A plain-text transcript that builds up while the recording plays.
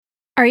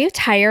Are you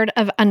tired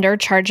of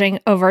undercharging,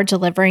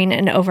 over-delivering,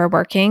 and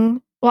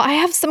overworking? Well, I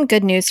have some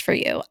good news for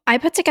you. I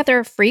put together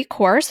a free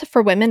course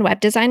for women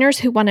web designers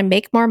who want to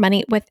make more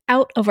money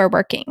without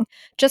overworking.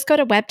 Just go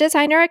to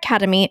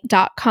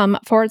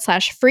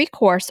webdesigneracademy.com/free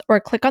course or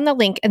click on the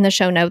link in the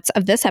show notes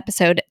of this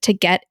episode to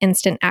get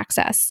instant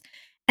access.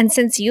 And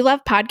since you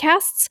love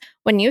podcasts,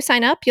 when you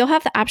sign up, you'll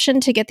have the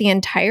option to get the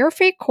entire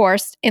free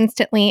course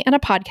instantly in a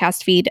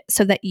podcast feed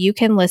so that you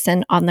can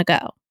listen on the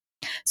go.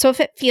 So if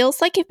it feels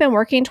like you've been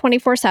working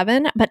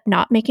 24/7 but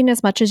not making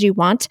as much as you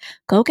want,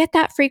 go get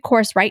that free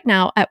course right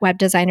now at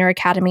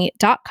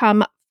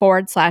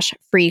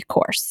webdesigneracademy.com/free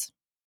course.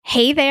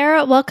 Hey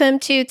there, welcome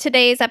to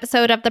today's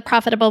episode of the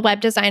Profitable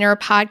Web Designer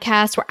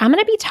podcast, where I'm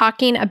going to be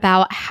talking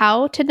about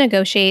how to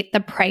negotiate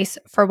the price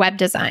for web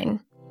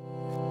design.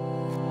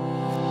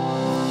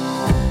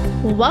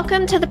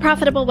 Welcome to the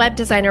Profitable Web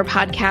Designer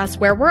podcast,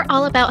 where we're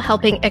all about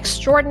helping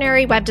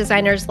extraordinary web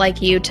designers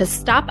like you to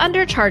stop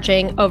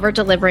undercharging,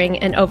 over-delivering,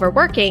 and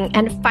overworking,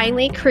 and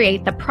finally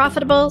create the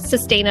profitable,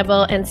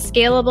 sustainable, and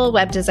scalable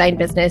web design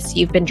business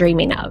you've been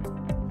dreaming of.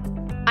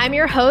 I'm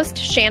your host,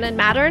 Shannon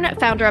Mattern,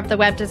 founder of the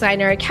Web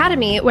Designer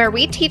Academy, where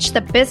we teach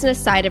the business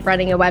side of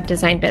running a web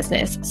design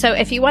business. So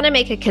if you want to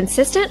make a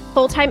consistent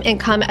full-time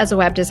income as a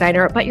web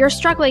designer, but you're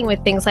struggling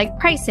with things like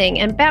pricing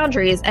and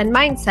boundaries and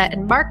mindset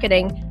and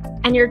marketing,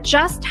 and you're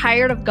just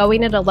tired of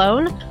going it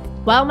alone,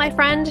 well, my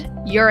friend,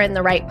 you're in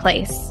the right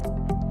place.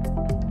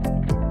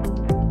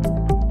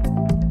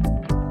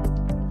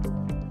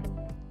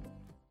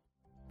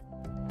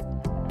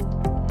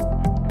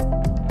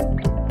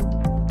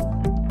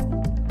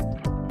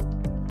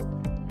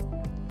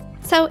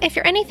 So if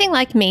you're anything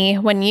like me,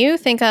 when you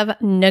think of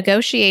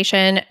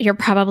negotiation, you're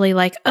probably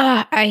like,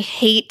 ugh, I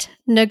hate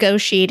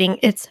negotiating.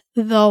 It's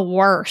the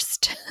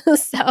worst.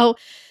 So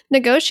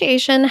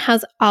negotiation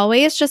has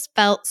always just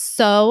felt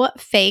so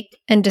fake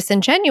and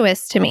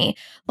disingenuous to me.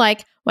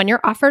 Like when you're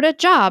offered a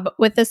job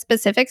with a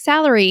specific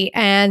salary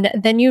and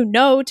then you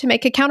know to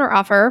make a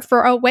counteroffer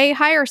for a way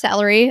higher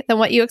salary than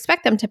what you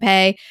expect them to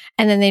pay,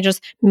 and then they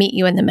just meet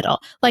you in the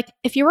middle. Like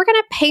if you were going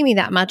to pay me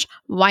that much,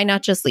 why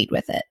not just lead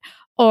with it?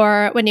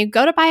 Or when you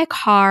go to buy a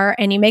car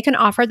and you make an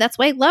offer that's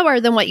way lower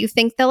than what you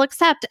think they'll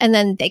accept, and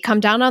then they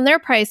come down on their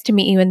price to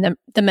meet you in the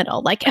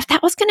middle. Like if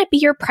that was going to be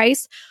your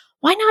price,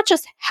 why not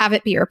just have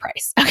it be your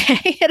price?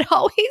 Okay. It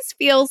always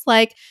feels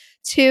like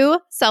two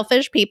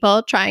selfish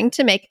people trying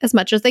to make as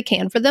much as they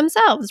can for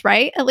themselves,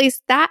 right? At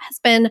least that has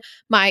been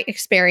my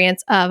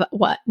experience of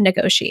what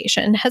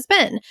negotiation has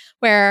been,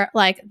 where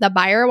like the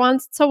buyer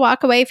wants to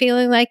walk away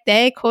feeling like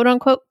they quote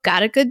unquote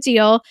got a good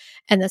deal,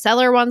 and the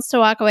seller wants to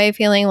walk away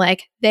feeling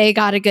like they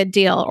got a good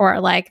deal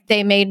or like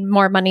they made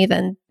more money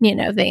than,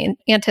 they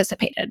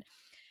anticipated.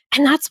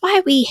 And that's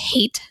why we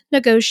hate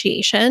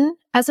negotiation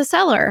as a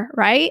seller,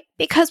 right?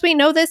 Because we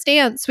know this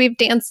dance. We've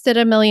danced it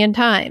a million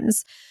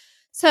times.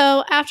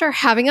 So after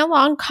having a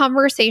long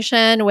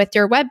conversation with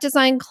your web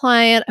design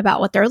client about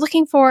what they're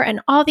looking for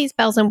and all these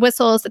bells and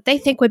whistles that they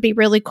think would be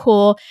really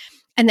cool,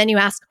 and then you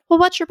ask, well,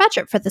 what's your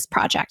budget for this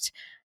project?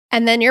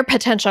 And then your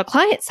potential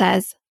client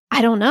says,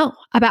 I don't know.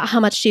 About how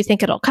much do you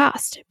think it'll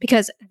cost?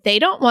 Because they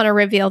don't want to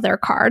reveal their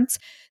cards.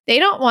 They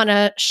don't want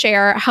to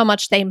share how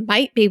much they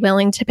might be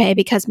willing to pay,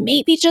 because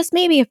maybe, just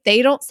maybe, if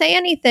they don't say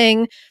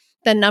anything,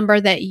 the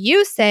number that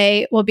you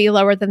say will be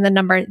lower than the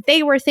number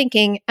they were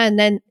thinking, and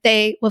then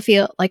they will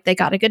feel like they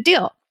got a good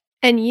deal.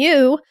 And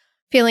you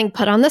feeling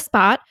put on the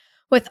spot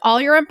with all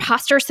your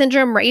imposter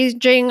syndrome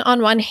raging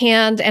on one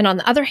hand, and on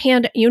the other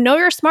hand,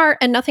 you're smart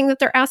and nothing that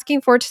they're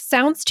asking for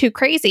sounds too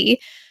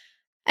crazy.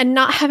 And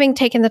not having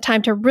taken the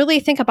time to really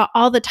think about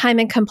all the time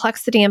and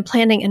complexity and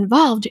planning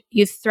involved,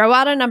 you throw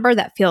out a number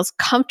that feels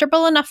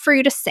comfortable enough for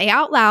you to say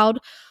out loud,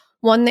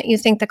 one that you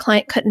think the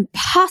client couldn't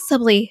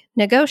possibly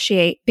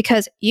negotiate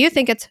because you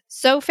think it's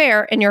so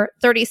fair in your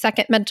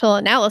 30-second mental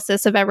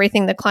analysis of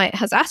everything the client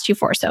has asked you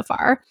for so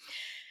far.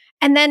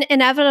 And then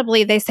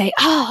inevitably they say,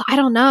 oh, I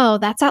don't know,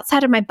 that's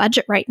outside of my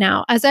budget right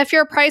now, as if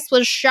your price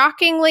was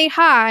shockingly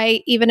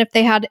high, even if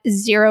they had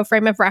zero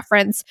frame of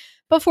reference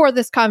before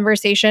this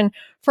conversation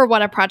for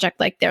what a project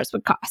like theirs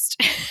would cost.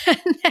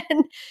 And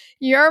then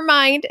your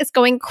mind is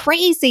going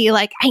crazy.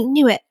 Like, I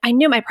knew it. I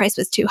knew my price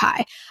was too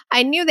high.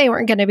 I knew they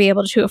weren't going to be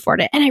able to afford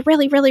it. And I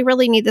really, really,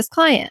 really need this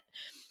client.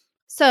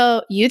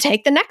 So you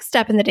take the next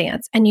step in the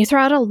dance and you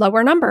throw out a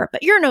lower number,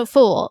 but you're no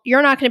fool.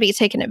 You're not going to be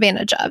taken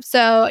advantage of.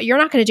 So you're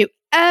not going to do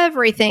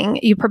everything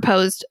you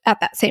proposed at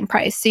that same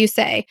price. So you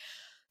say,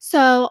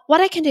 so what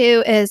I can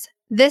do is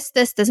this,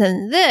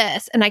 and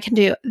this, and I can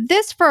do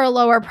this for a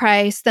lower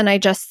price than I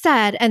just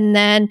said. And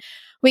then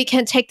we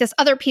can take this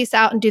other piece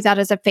out and do that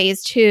as a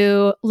phase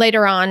 2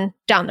 later on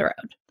down the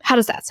road. How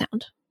does that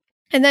sound?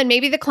 And then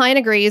maybe the client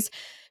agrees.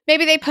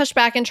 Maybe they push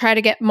back and try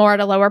to get more at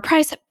a lower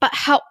price. But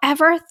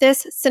however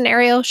this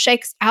scenario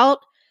shakes out,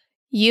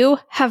 you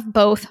have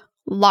both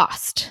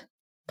lost.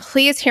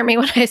 Please hear me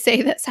when I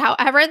say this.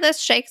 However this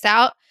shakes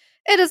out,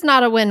 it is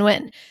not a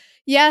win-win.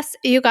 Yes,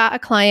 you got a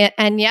client,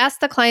 and yes,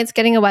 the client's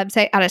getting a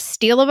website at a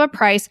steal of a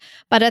price,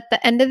 but at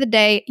the end of the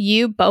day,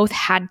 you both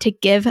had to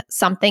give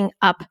something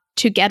up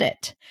to get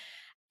it.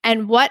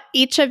 And what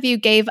each of you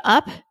gave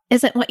up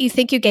isn't what you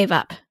think you gave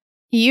up.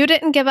 You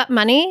didn't give up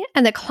money,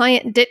 and the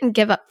client didn't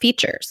give up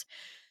features.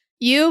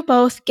 You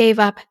both gave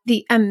up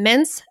the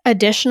immense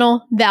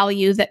additional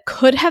value that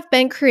could have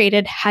been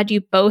created had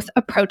you both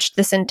approached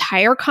this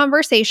entire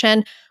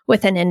conversation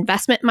with an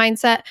investment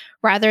mindset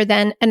rather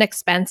than an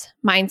expense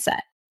mindset.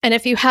 And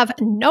if you have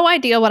no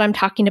idea what I'm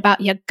talking about,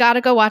 you got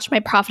to go watch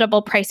my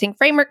profitable pricing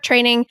framework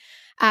training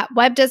at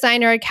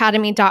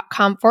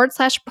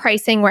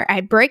webdesigneracademy.com/pricing, where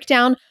I break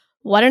down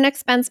what an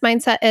expense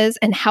mindset is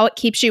and how it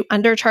keeps you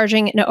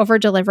undercharging and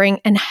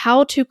over-delivering, and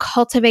how to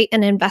cultivate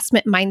an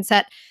investment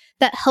mindset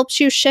that helps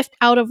you shift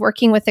out of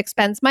working with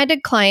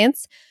expense-minded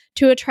clients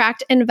to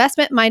attract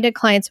investment-minded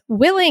clients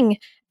willing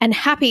and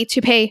happy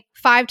to pay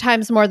 5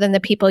 times more than the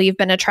people you've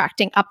been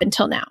attracting up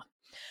until now.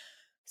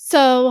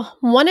 So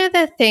one of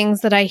the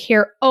things that I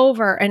hear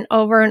over and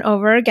over and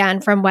over again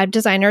from web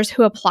designers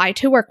who apply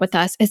to work with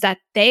us is that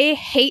they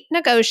hate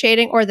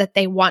negotiating, or that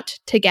they want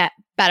to get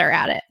better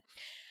at it.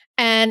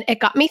 And it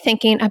got me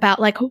thinking about,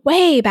 like,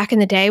 way back in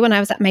the day when I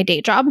was at my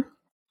day job,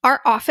 our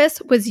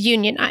office was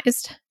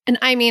unionized. And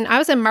I mean, I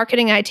was in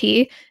marketing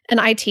IT, and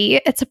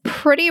IT, it's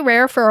pretty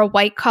rare for a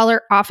white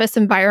collar office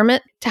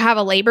environment to have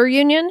a labor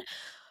union.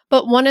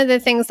 But one of the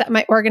things that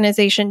my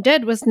organization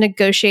did was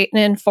negotiate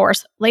and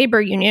enforce labor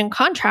union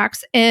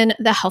contracts in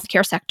the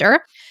healthcare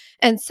sector.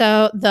 And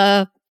so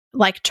the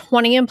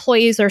 20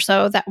 employees or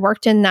so that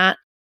worked in that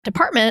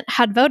department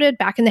had voted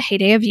back in the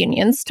heyday of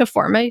unions to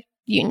form a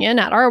union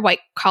at our white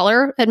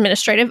collar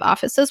administrative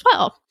office as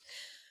well.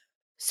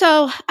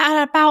 So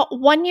at about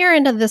 1 year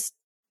into this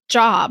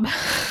job,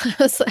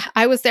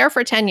 I was there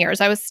for 10 years.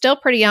 I was still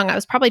pretty young. I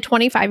was probably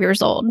 25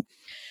 years old.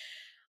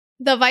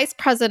 The vice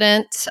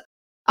president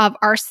of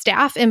our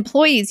staff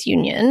employees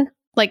union,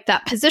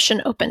 that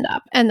position opened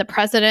up, and the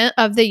president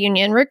of the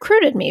union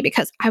recruited me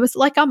because I was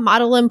like a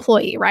model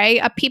employee, right?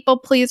 A people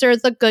pleaser,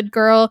 the good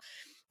girl,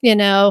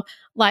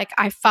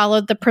 I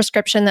followed the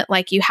prescription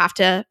that you have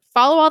to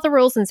follow all the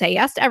rules and say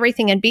yes to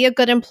everything and be a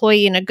good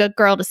employee and a good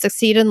girl to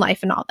succeed in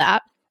life and all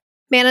that.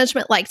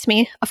 Management liked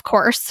me, of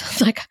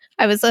course.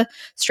 I was a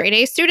straight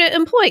A student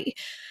employee,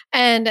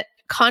 and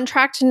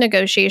contract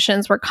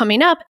negotiations were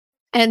coming up.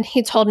 And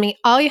he told me,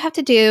 all you have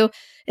to do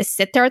is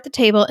sit there at the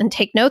table and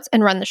take notes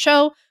and run the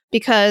show,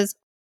 because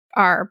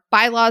our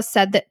bylaws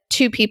said that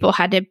 2 people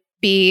had to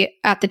be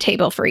at the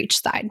table for each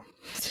side.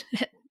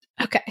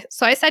 Okay,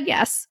 so I said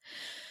yes.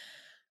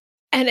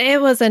 And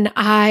it was an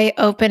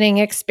eye-opening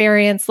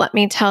experience, let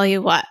me tell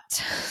you what.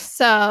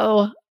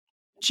 So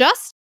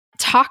just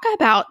talk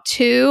about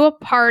 2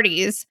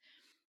 parties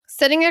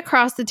sitting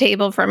across the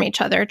table from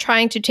each other,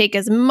 trying to take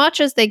as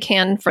much as they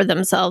can for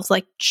themselves,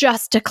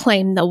 just to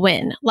claim the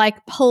win,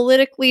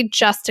 politically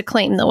just to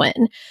claim the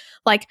win.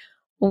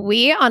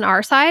 We on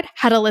our side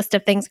had a list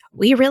of things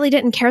we really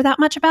didn't care that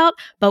much about,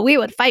 but we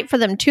would fight for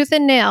them tooth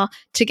and nail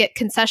to get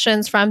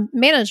concessions from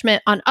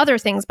management on other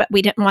things, but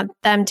we didn't want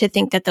them to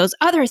think that those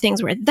other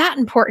things were that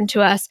important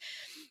to us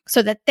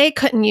so that they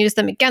couldn't use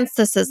them against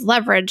us as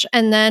leverage.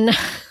 And then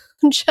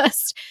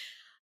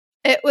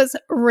it was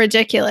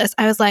ridiculous.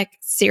 I was like,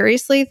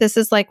 seriously, this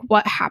is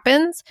what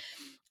happens?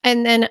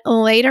 And then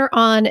later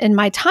on in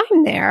my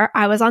time there,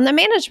 I was on the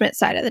management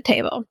side of the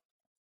table.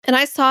 And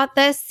I saw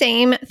the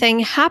same thing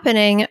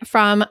happening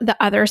from the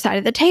other side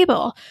of the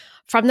table.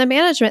 From the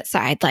management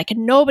side,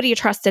 nobody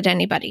trusted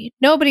anybody.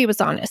 Nobody was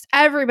honest.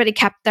 Everybody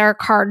kept their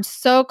cards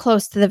so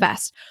close to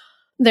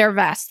their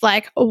vest.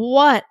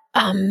 What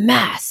a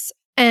mess.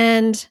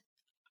 And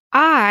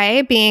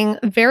I, being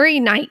very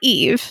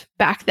naive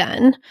back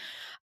then,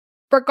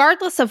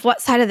 regardless of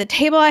what side of the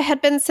table I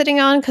had been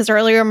sitting on, because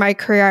earlier in my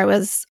career I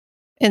was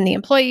in the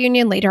employee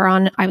union, later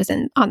on I was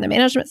on the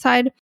management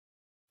side,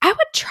 I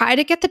would try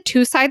to get the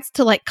 2 sides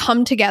to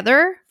come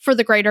together for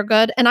the greater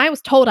good. And I was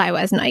told I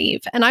was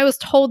naive. And I was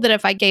told that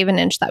if I gave an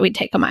inch, that we'd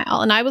take a mile.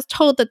 And I was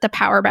told that the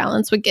power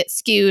balance would get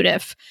skewed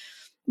if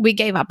we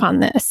gave up on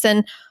this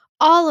and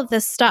all of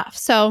this stuff.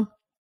 So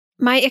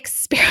my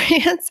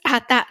experience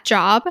at that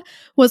job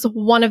was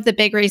one of the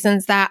big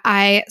reasons that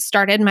I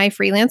started my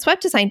freelance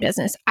web design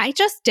business. I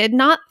just did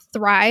not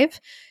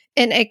thrive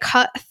in a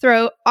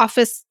cutthroat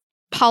office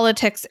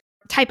politics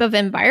type of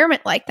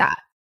environment like that.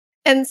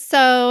 And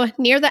so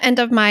near the end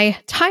of my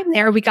time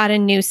there, we got a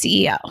new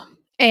CEO,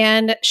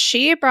 and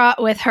she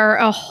brought with her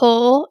a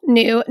whole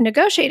new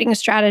negotiating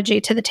strategy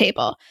to the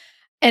table.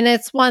 And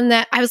it's one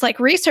that I was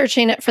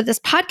researching it for this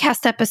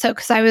podcast episode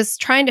because I was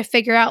trying to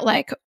figure out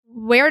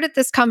where did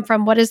this come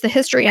from? What is the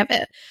history of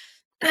it?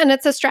 And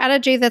it's a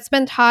strategy that's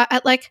been taught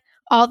at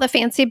all the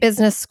fancy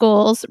business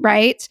schools,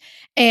 right?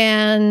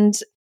 And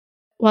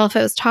well, if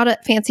it was taught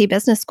at fancy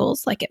business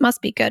schools, it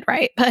must be good,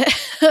 right?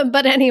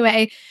 But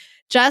anyway,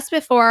 just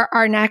before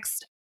our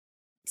next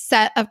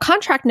set of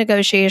contract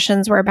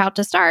negotiations were about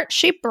to start,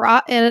 she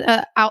brought in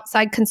an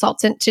outside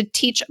consultant to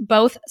teach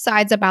both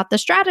sides about the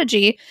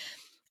strategy.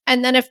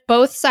 And then if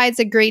both sides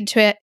agreed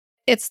to it,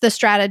 it's the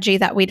strategy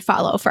that we'd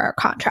follow for our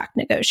contract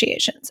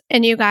negotiations.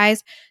 And you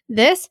guys,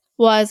 this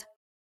was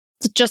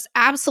It's just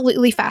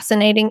absolutely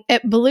fascinating.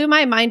 It blew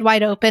my mind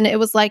wide open. It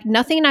was like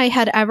nothing I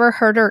had ever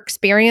heard or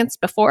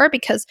experienced before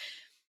because,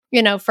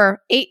 for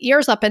 8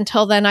 years up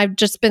until then, I've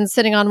just been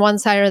sitting on one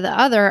side or the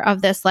other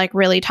of this like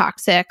really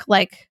toxic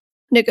like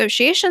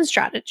negotiation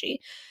strategy.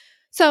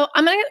 So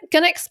I'm going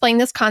to explain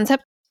this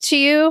concept to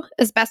you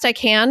as best I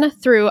can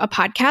through a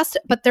podcast,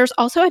 but there's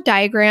also a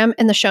diagram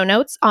in the show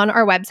notes on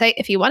our website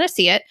if you want to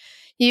see it.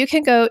 You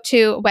can go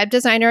to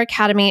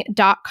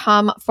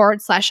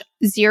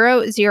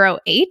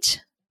webdesigneracademy.com/008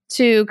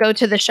 to go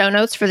to the show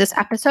notes for this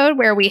episode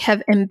where we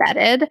have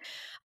embedded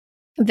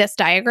this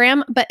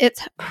diagram, but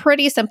it's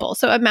pretty simple.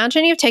 So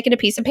imagine you've taken a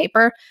piece of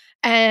paper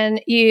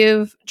and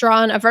you've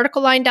drawn a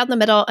vertical line down the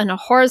middle and a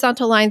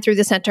horizontal line through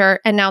the center.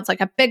 And now it's like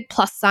a big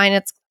plus sign.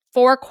 It's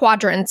 4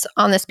 quadrants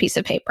on this piece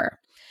of paper.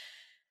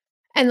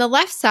 And the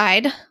left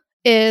side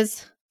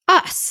is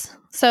us.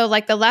 So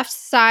like the left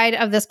side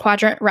of this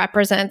quadrant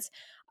represents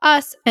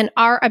us and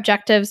our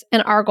objectives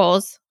and our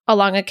goals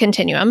along a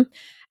continuum.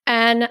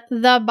 And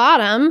the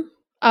bottom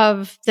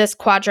of this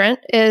quadrant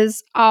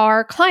is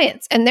our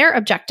clients and their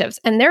objectives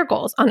and their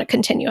goals on a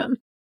continuum.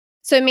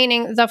 So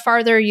meaning the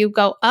farther you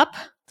go up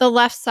the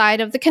left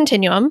side of the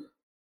continuum,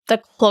 the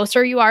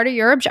closer you are to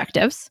your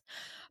objectives,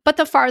 but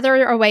the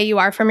farther away you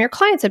are from your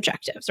client's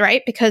objectives,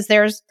 right? Because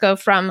theirs go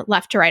from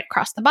left to right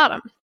across the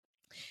bottom.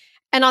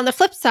 And on the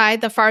flip side,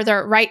 the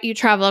farther right you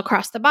travel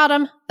across the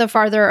bottom, the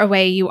farther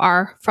away you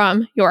are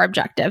from your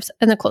objectives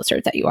and the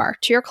closer that you are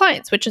to your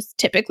clients, which is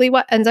typically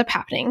what ends up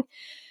happening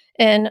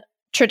in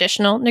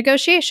traditional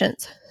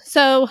negotiations.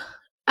 So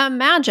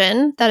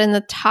imagine that in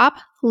the top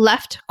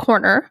left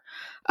corner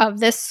of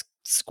this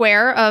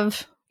square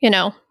of,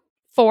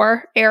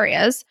 4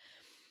 areas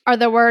are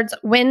the words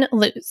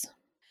win-lose.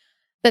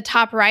 The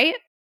top right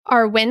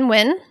are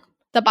win-win,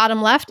 the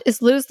bottom left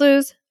is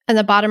lose-lose, and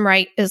the bottom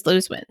right is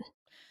lose-win.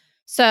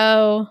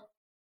 So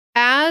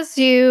as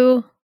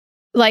you,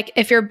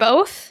 if you're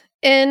both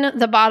in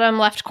the bottom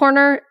left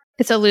corner,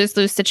 it's a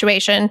lose-lose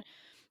situation.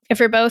 If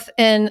you're both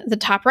in the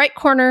top right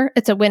corner,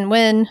 it's a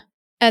win-win.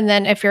 And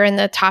then if you're in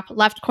the top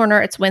left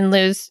corner, it's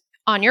win-lose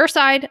on your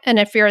side. And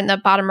if you're in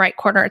the bottom right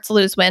corner, it's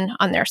lose-win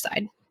on their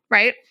side,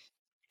 right?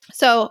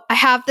 So I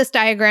have this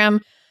diagram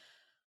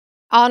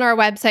on our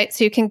website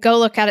so you can go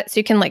look at it so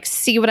you can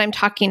see what I'm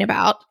talking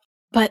about.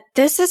 But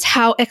this is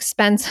how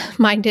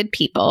expense-minded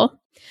people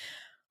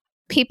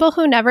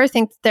who never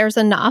think there's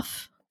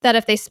enough, that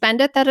if they spend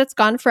it, that it's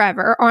gone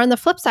forever. Or on the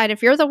flip side,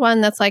 if you're the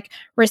one that's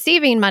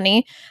receiving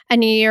money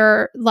and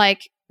you're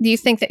you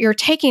think that you're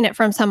taking it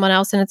from someone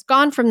else and it's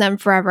gone from them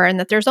forever and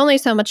that there's only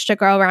so much to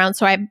go around,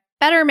 so I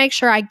better make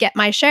sure I get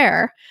my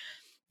share.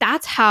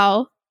 That's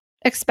how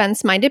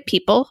expense-minded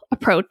people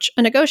approach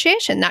a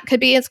negotiation. That could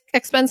be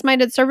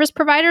expense-minded service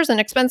providers and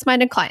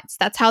expense-minded clients.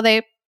 That's how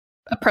they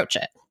approach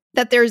it.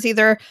 That there's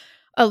either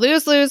a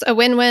lose-lose, a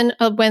win-win,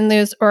 a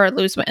win-lose, or a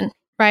lose-win.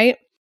 Right?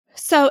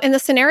 So in the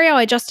scenario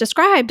I just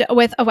described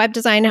with a web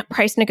design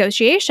price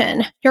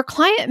negotiation, your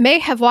client may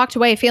have walked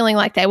away feeling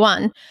like they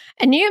won,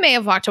 and you may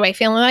have walked away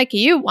feeling like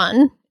you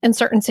won in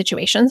certain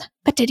situations.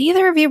 But did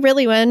either of you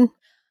really win?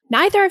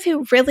 Neither of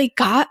you really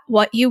got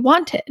what you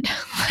wanted.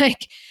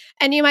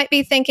 And you might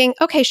be thinking,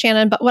 okay,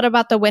 Shannon, but what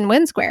about the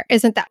win-win square?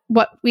 Isn't that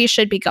what we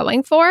should be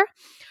going for?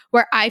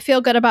 Where I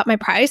feel good about my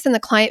price and the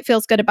client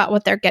feels good about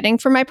what they're getting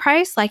for my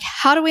price?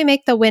 How do we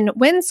make the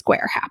win-win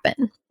square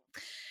happen?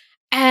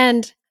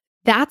 And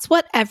that's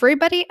what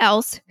everybody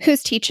else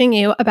who's teaching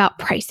you about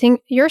pricing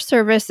your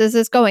services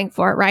is going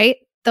for, right?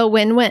 The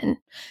win-win.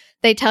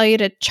 They tell you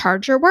to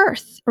charge your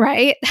worth,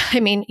 right? I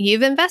mean,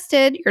 you've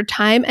invested your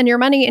time and your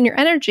money and your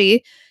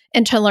energy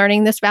into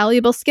learning this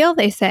valuable skill,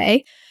 they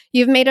say.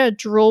 You've made a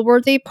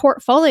drool-worthy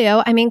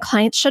portfolio. I mean,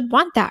 clients should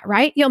want that,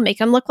 right? You'll make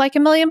them look like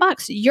 $1 million.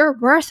 You're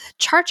worth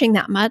charging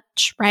that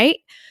much, right?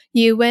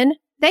 You win,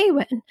 they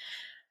win.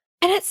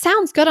 And it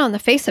sounds good on the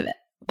face of it,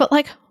 but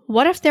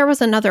what if there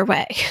was another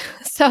way?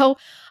 So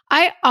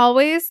I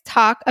always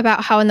talk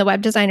about how in the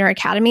Web Designer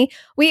Academy,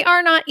 we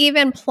are not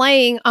even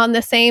playing on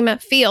the same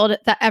field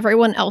that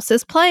everyone else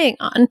is playing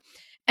on.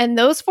 And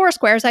those 4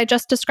 squares I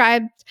just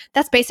described,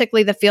 that's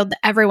basically the field that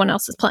everyone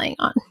else is playing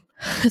on.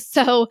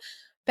 So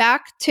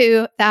back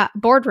to that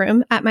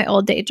boardroom at my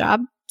old day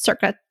job,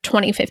 circa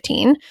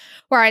 2015,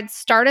 where I'd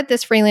started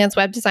this freelance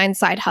web design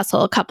side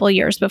hustle a couple of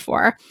years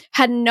before,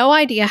 had no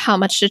idea how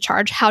much to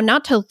charge, how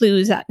not to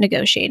lose at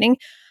negotiating,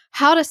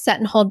 how to set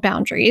and hold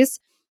boundaries.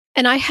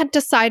 And I had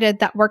decided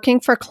that working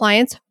for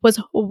clients was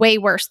way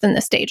worse than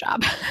this day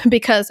job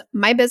because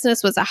my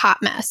business was a hot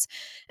mess.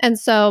 And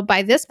so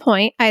by this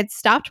point, I had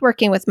stopped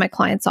working with my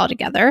clients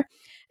altogether.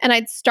 And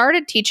I'd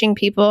started teaching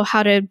people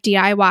how to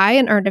DIY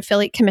and earn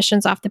affiliate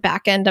commissions off the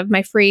back end of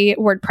my free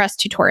WordPress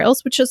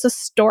tutorials, which is a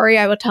story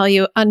I will tell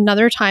you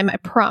another time, I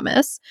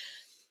promise.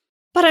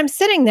 But I'm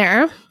sitting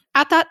there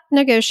at that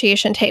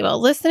negotiation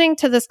table, listening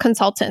to this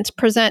consultant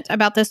present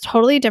about this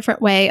totally different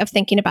way of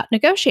thinking about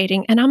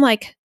negotiating. And I'm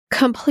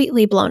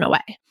completely blown away.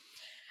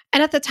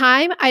 And at the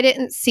time, I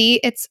didn't see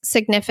its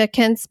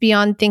significance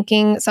beyond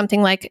thinking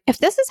something like, if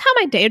this is how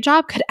my day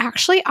job could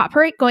actually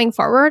operate going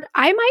forward,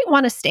 I might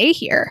want to stay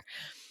here.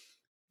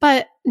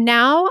 But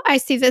now I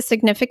see the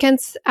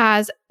significance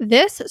as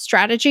this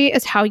strategy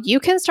is how you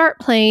can start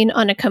playing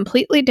on a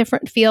completely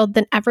different field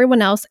than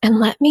everyone else. And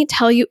let me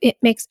tell you, it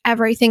makes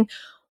everything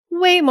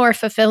way more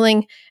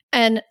fulfilling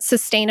and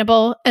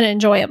sustainable and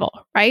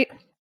enjoyable, right?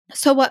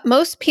 So, what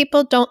most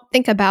people don't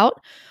think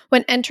about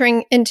when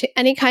entering into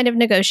any kind of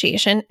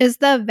negotiation is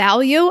the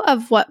value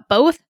of what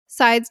both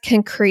sides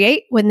can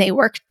create when they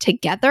work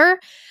together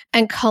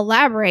and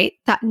collaborate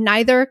that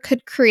neither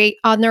could create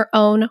on their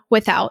own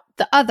without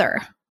the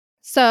other.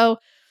 So,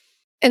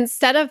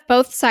 instead of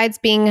both sides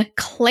being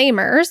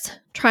claimers,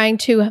 trying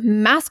to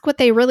mask what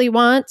they really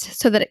want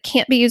so that it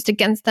can't be used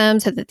against them,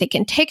 so that they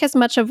can take as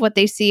much of what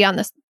they see on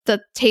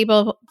the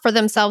table for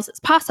themselves as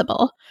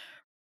possible.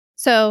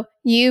 So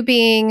you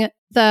being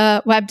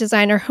the web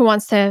designer who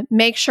wants to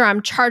make sure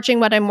I'm charging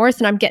what I'm worth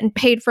and I'm getting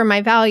paid for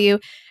my value,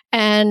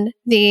 and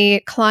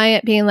the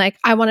client being like,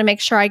 I want to make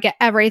sure I get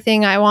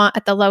everything I want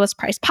at the lowest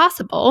price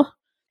possible.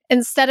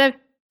 Instead of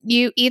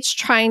you each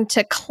trying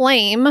to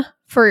claim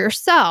for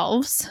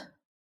yourselves,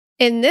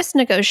 in this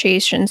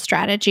negotiation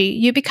strategy,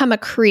 you become a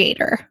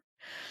creator.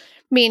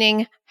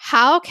 Meaning,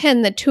 how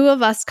can the two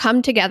of us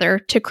come together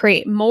to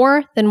create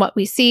more than what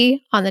we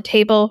see on the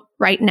table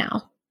right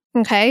now?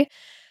 Okay.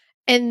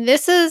 And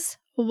this is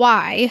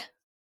why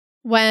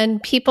when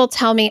people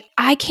tell me,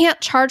 I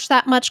can't charge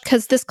that much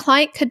because this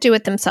client could do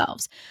it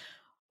themselves.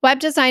 Web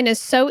design is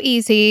so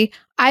easy.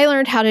 I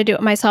learned how to do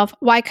it myself.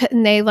 Why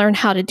couldn't they learn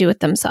how to do it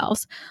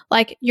themselves?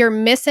 Like, you're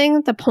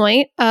missing the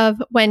point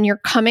of when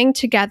you're coming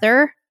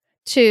together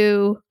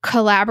to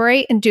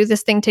collaborate and do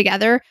this thing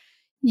together,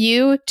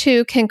 you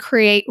two can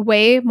create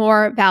way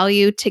more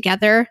value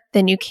together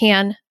than you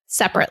can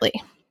separately.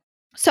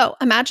 So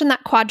imagine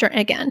that quadrant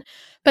again.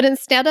 But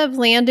instead of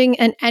landing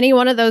in any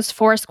one of those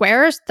four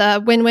squares,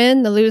 the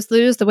win-win, the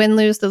lose-lose, the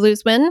win-lose, the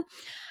lose-win,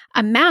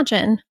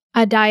 imagine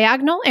a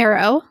diagonal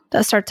arrow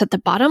that starts at the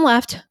bottom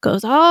left,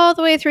 goes all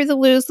the way through the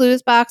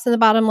lose-lose box in the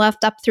bottom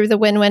left, up through the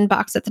win-win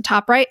box at the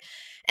top right,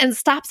 and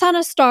stops on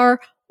a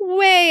star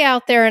way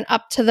out there and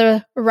up to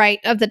the right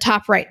of the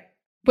top right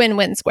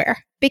win-win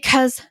square.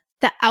 Because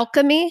the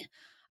alchemy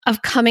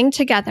of coming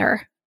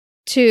together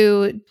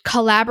to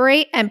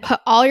collaborate and put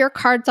all your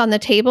cards on the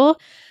table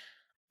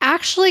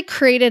actually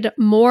created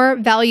more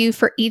value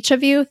for each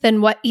of you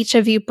than what each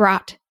of you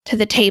brought to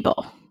the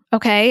table.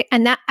 Okay.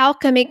 And that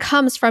alchemy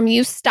comes from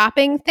you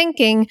stopping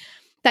thinking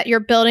that you're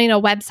building a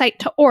website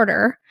to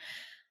order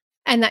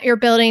and that you're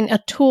building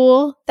a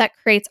tool that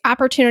creates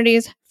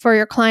opportunities for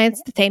your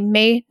clients that they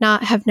may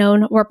not have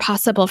known were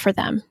possible for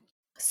them.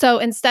 So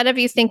instead of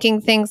you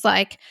thinking things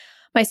like,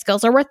 my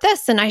skills are worth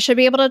this and I should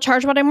be able to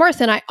charge what I'm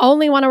worth and I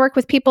only want to work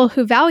with people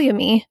who value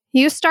me,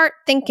 you start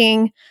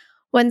thinking,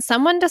 when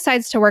someone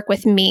decides to work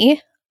with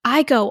me,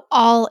 I go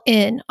all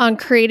in on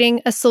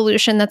creating a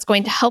solution that's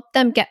going to help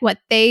them get what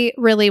they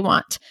really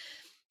want.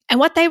 And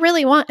what they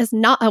really want is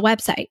not a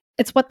website.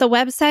 It's what the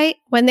website,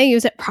 when they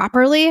use it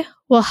properly,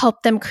 will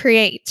help them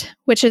create,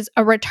 which is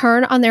a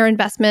return on their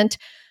investment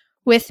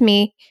with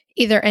me,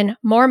 either in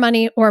more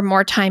money or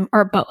more time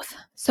or both.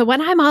 So when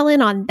I'm all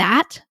in on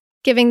that,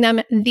 giving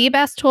them the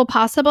best tool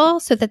possible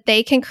so that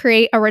they can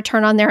create a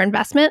return on their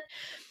investment,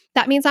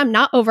 that means I'm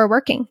not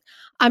overworking.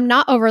 I'm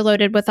not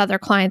overloaded with other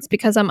clients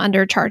because I'm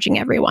undercharging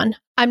everyone.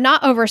 I'm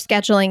not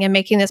overscheduling and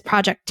making this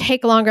project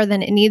take longer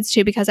than it needs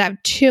to because I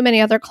have too many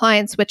other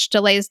clients, which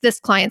delays this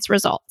client's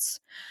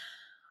results.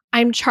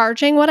 I'm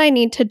charging what I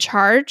need to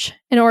charge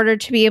in order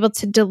to be able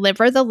to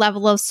deliver the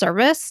level of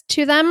service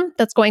to them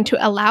that's going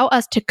to allow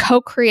us to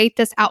co-create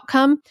this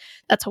outcome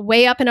that's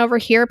way up and over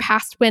here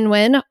past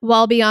win-win,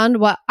 well beyond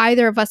what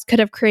either of us could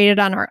have created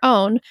on our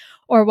own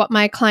or what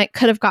my client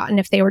could have gotten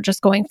if they were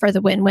just going for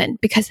the win-win,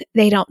 because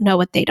they don't know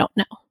what they don't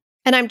know.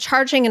 And I'm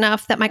charging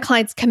enough that my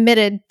client's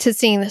committed to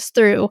seeing this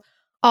through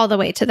all the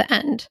way to the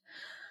end.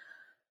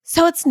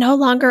 So it's no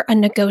longer a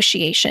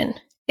negotiation.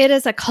 It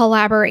is a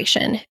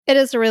collaboration. It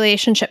is a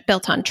relationship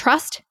built on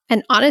trust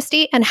and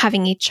honesty and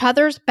having each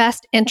other's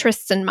best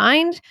interests in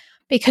mind,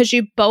 because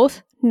you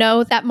both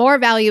know that more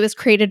value is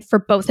created for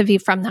both of you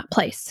from that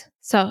place.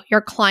 So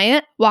your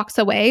client walks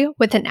away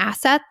with an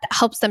asset that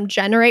helps them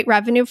generate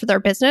revenue for their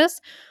business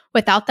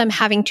without them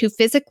having to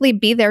physically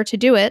be there to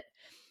do it.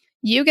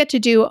 You get to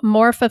do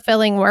more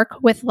fulfilling work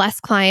with less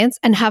clients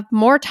and have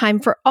more time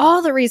for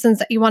all the reasons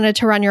that you wanted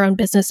to run your own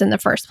business in the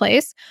first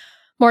place.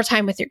 More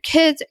time with your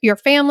kids, your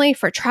family,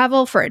 for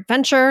travel, for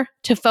adventure,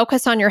 to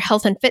focus on your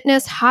health and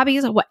fitness,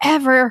 hobbies,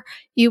 whatever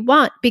you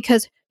want,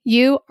 because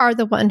you are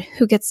the one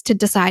who gets to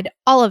decide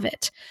all of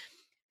it.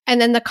 And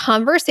then the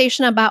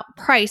conversation about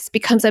price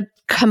becomes a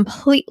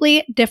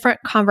completely different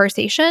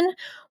conversation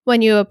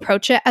when you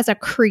approach it as a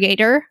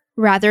creator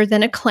rather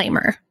than a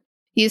claimer.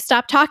 You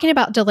stop talking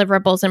about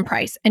deliverables and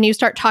price, and you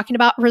start talking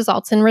about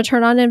results and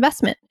return on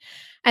investment.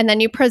 And then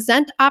you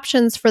present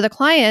options for the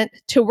client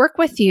to work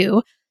with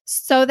you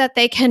so that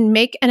they can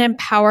make an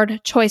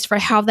empowered choice for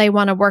how they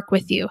want to work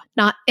with you,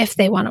 not if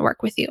they want to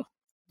work with you.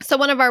 So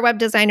one of our Web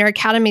Designer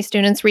Academy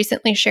students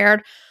recently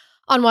shared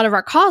on one of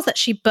our calls that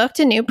she booked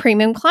a new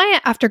premium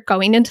client after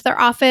going into their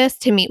office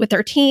to meet with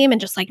their team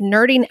and just like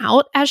nerding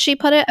out, as she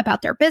put it,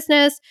 about their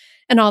business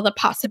and all the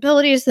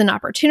possibilities and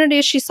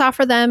opportunities she saw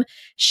for them.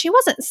 She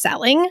wasn't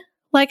selling.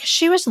 Like,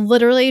 she was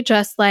literally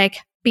just like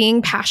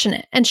being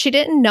passionate, and she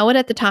didn't know it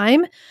at the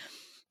time,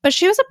 but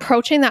she was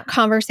approaching that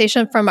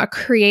conversation from a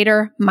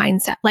creator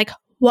mindset. Like,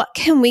 what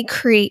can we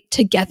create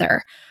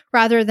together,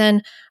 rather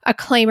than a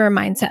claimer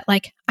mindset?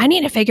 Like, I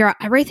need to figure out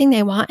everything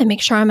they want and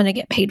make sure I'm going to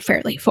get paid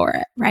fairly for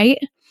it, right?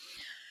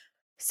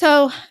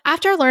 So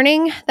after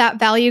learning that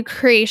value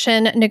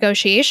creation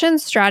negotiation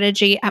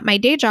strategy at my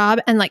day job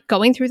and like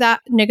going through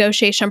that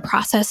negotiation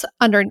process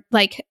under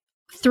like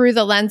through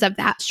the lens of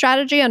that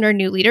strategy under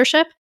new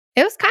leadership,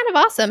 it was kind of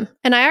awesome.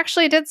 And I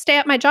actually did stay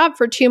at my job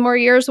for 2 more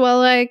years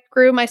while I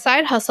grew my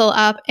side hustle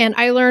up. And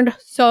I learned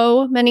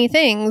so many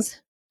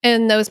things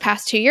in those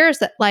past 2 years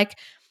that like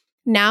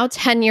now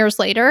 10 years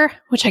later,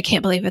 which I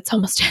can't believe it's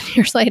almost 10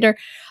 years later,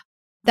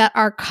 that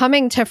are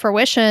coming to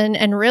fruition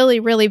and really,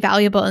 really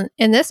valuable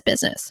in this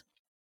business.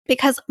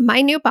 Because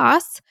my new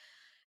boss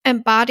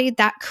embodied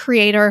that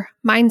creator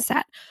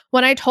mindset.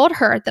 When I told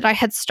her that I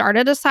had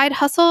started a side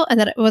hustle and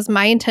that it was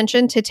my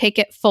intention to take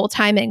it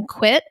full-time and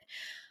quit,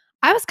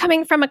 I was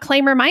coming from a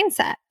claimer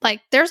mindset.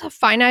 Like, there's a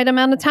finite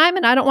amount of time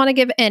and I don't want to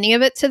give any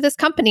of it to this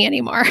company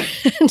anymore.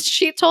 And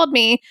she told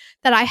me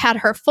that I had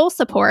her full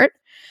support.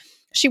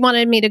 She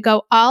wanted me to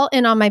go all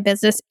in on my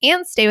business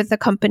and stay with the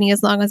company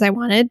as long as I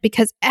wanted,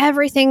 because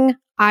everything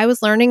I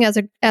was learning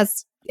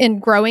as in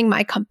growing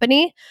my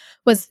company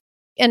was,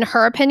 in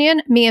her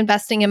opinion, me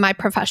investing in my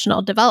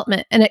professional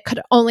development, and it could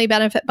only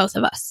benefit both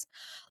of us.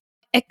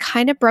 It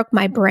kind of broke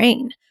my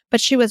brain, but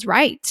she was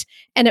right.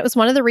 And it was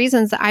one of the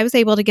reasons that I was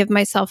able to give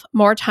myself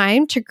more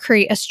time to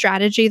create a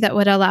strategy that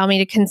would allow me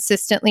to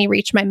consistently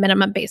reach my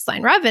minimum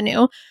baseline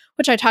revenue,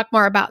 which I talk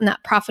more about in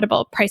that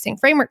profitable pricing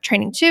framework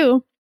training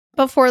too,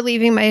 before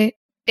leaving my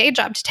day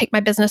job to take my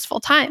business full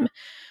time.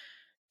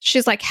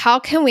 She's like, how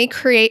can we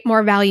create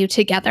more value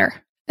together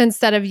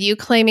instead of you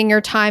claiming your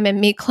time and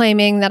me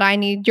claiming that I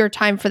need your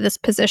time for this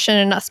position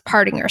and us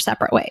parting our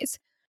separate ways,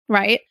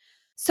 right?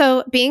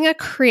 So being a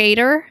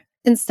creator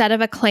instead of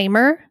a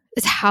claimer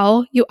is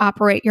how you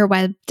operate your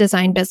web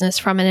design business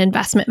from an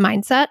investment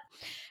mindset,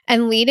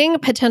 and leading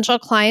potential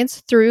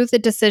clients through the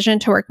decision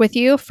to work with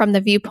you from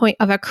the viewpoint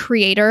of a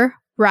creator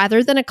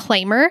rather than a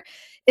claimer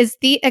is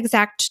the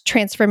exact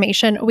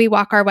transformation we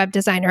walk our Web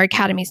Designer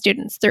Academy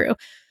students through.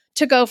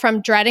 To go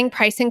from dreading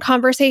pricing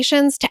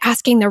conversations to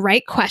asking the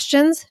right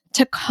questions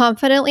to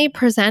confidently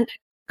present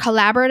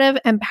collaborative,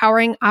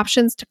 empowering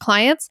options to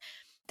clients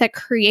that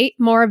create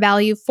more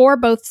value for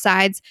both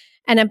sides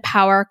and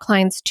empower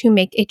clients to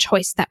make a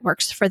choice that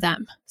works for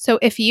them. So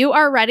if you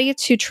are ready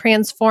to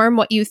transform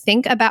what you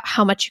think about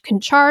how much you can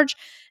charge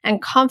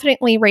and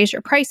confidently raise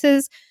your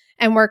prices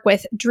and work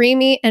with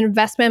dreamy,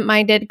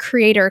 investment-minded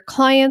creator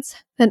clients,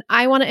 then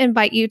I want to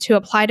invite you to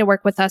apply to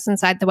work with us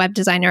inside the Web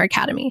Designer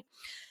Academy.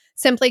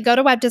 Simply go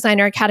to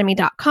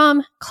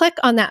webdesigneracademy.com, click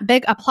on that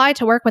big Apply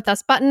to Work with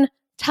Us button,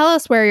 tell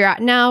us where you're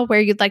at now,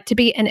 where you'd like to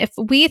be, and if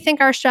we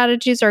think our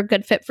strategies are a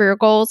good fit for your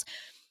goals,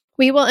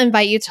 we will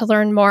invite you to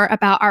learn more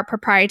about our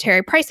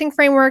proprietary pricing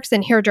frameworks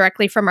and hear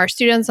directly from our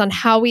students on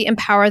how we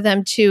empower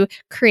them to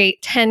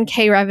create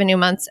 10K revenue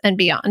months and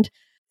beyond.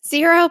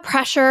 Zero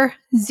pressure,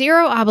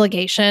 zero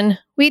obligation.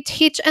 We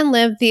teach and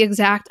live the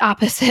exact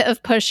opposite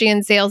of pushy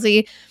and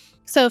salesy.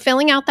 So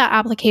filling out that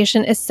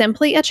application is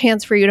simply a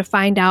chance for you to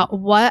find out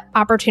what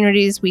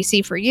opportunities we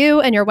see for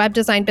you and your web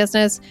design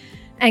business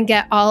and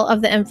get all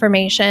of the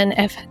information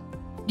if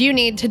you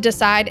need to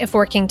decide if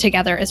working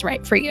together is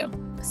right for you.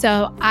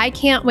 So I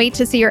can't wait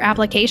to see your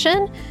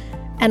application,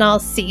 and I'll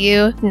see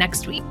you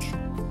next week.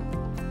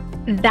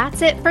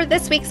 That's it for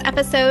this week's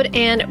episode,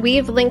 and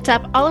we've linked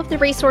up all of the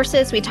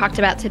resources we talked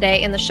about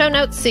today in the show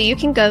notes, so you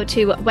can go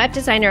to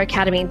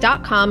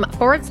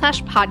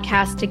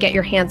webdesigneracademy.com/podcast to get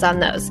your hands on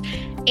those.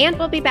 And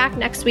we'll be back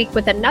next week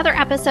with another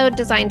episode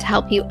designed to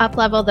help you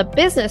uplevel the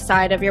business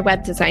side of your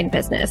web design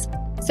business.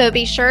 So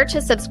be sure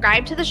to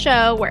subscribe to the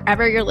show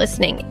wherever you're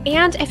listening.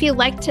 And if you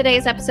liked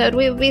today's episode,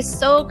 we would be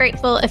so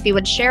grateful if you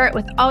would share it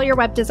with all your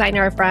web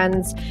designer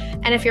friends.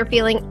 And if you're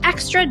feeling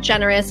extra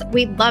generous,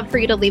 we'd love for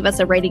you to leave us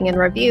a rating and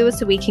review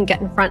so we can get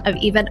in front of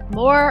even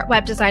more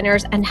web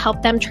designers and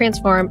help them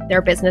transform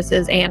their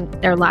businesses and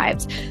their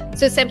lives.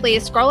 So simply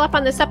scroll up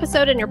on this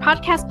episode in your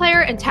podcast player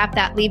and tap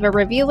that leave a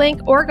review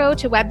link, or go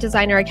to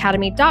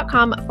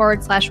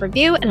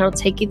webdesigneracademy.com/review and it'll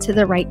take you to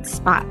the right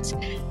spot.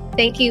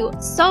 Thank you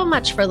so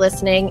much for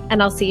listening,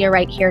 and I'll see you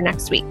right here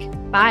next week.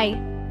 Bye.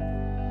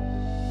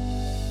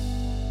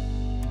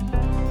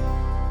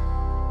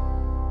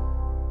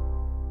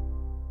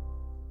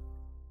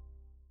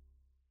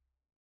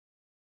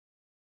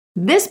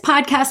 This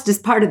podcast is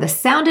part of the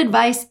Sound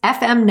Advice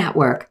FM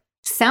network.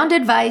 Sound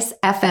Advice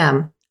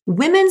FM,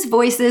 women's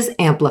voices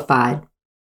amplified.